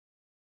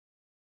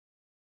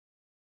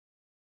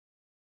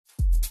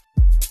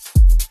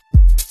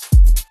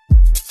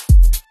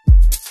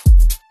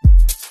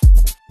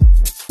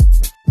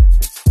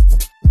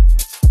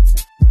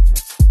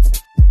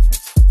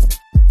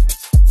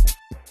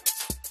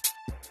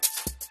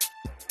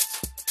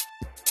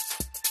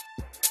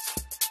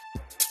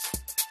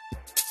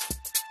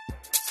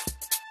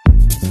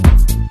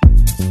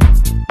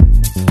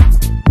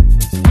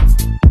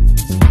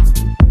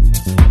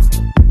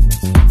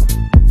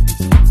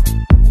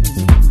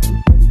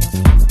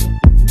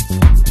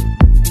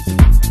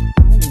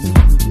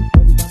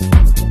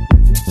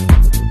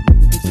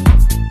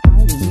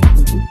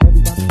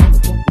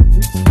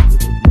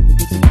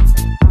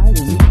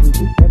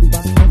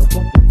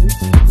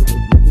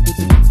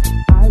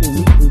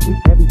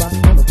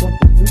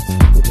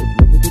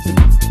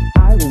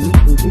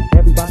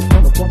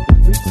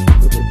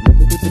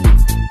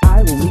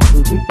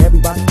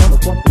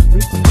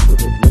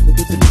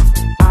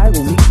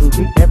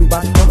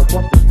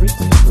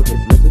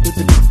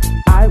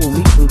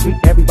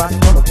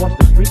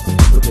street,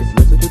 so just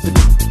listen to the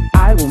beat.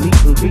 I will meet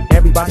and greet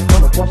everybody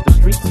from across the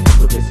street,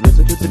 so just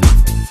listen to the beat.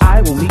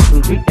 I will meet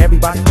and greet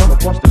everybody from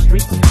across the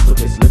street, so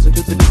just listen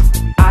to the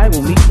beat. I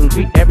will meet and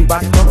greet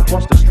everybody from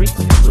across the street,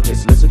 so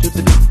just listen to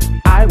the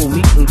beat. I will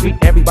meet and greet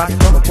everybody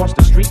from across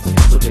the street,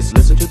 so just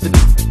listen to the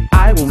beat.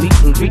 I will meet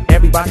and greet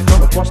everybody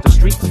from across the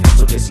street,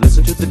 so just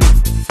listen to the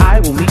beat. I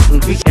will meet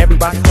and greet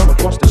everybody from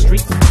across the street,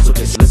 so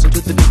just listen to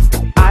the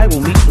beat. I will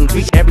meet and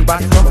greet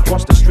everybody from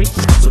across the street,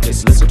 so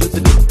just listen to the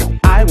beat.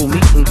 I will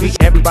meet and greet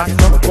everybody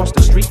from across the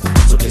street,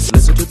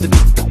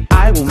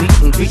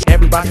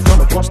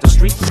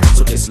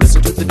 so just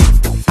listen to the beat.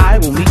 I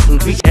will meet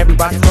and greet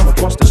everybody from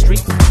across the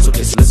street, so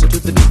just listen to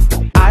the beat.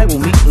 I will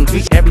meet and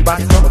greet everybody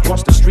from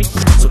across the street,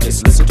 so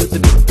just listen to the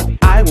beat.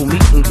 I will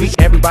meet and greet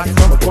everybody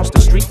from across the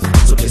street, so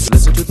just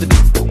listen to the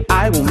beat.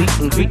 I will meet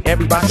and greet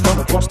everybody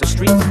from across the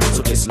street,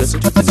 so just listen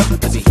to the beat.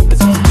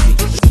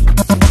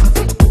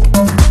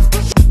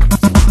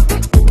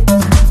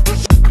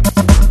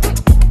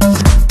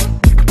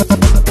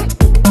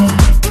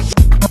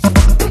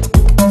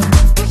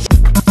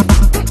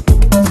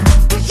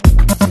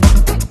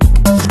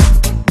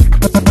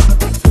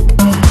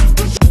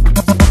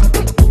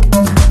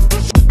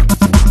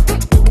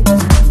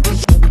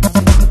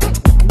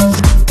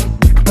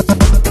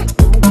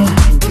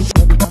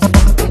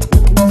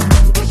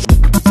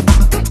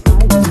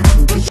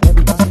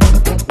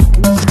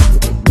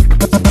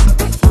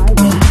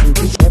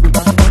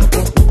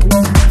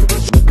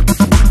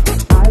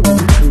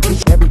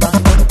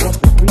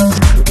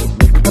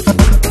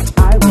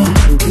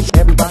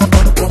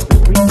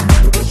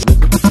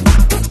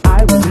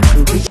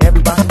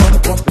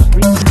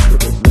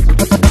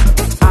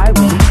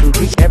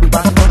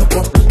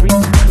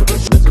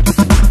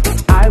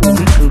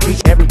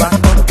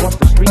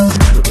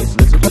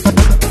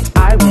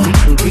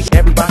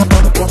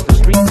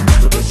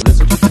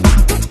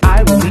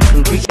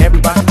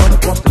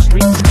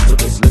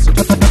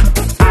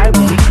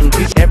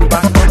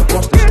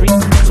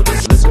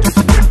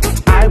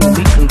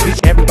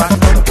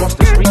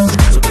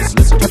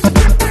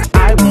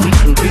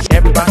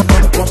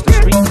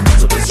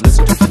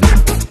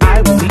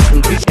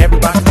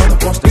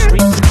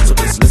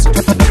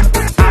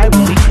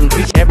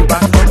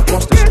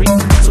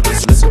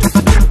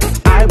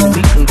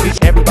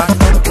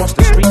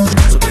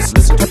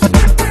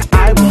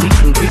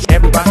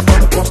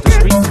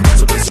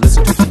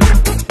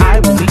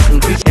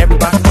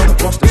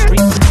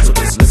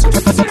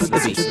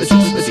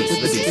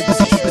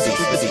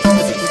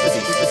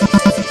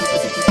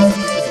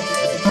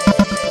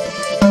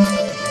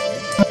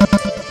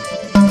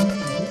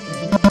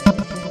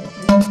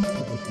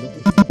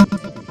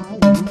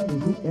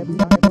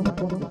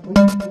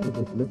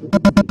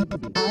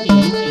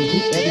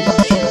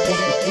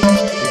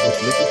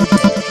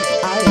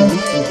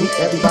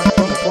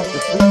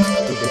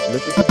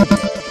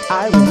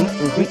 I will meet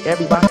and greet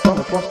everybody from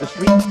across the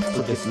street,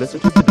 so just listen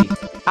to the beat.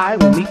 I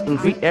will meet and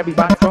greet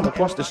everybody from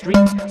across the street,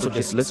 so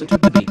just listen to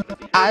the beat.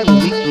 I will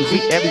meet and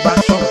greet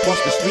everybody from across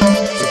the street,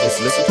 so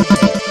just listen to the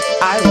beat.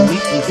 I will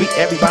meet and greet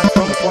everybody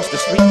from across the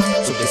street,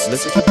 so just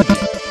listen to the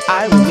beat.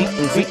 I will meet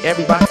and greet everybody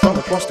from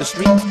across the street,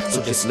 so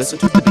just listen to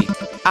the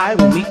beat. I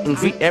will meet and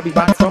greet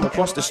everybody from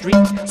across the street,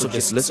 so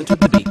just listen to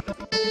the beat.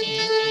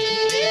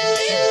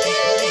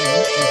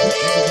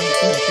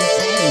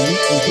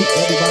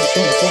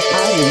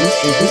 I will meet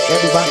and greet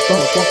everybody from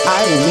across.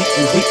 I will meet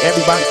and greet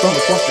everybody from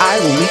across. I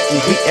will meet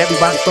and greet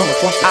everybody from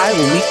across. I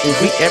will meet and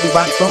greet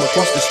everybody from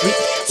across the street,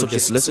 so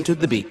just listen to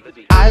the beat.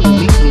 I will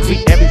meet and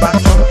greet everybody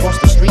from across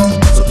the street,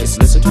 so just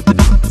listen to the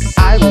beat.